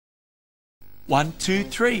1, 2,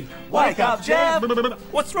 3. Wake up, Jeff!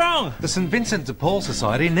 What's wrong? The St Vincent de Paul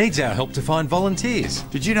Society needs our help to find volunteers.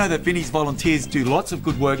 Did you know that Vinnies volunteers do lots of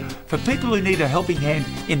good work for people who need a helping hand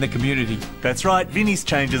in the community? That's right, Vinnies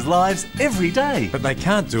changes lives every day. But they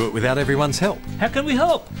can't do it without everyone's help. How can we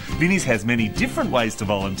help? Vinnies has many different ways to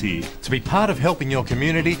volunteer. To be part of helping your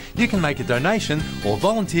community, you can make a donation or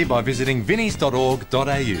volunteer by visiting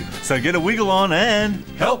vinnies.org.au. So get a wiggle on and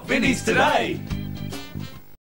Help Vinnies today!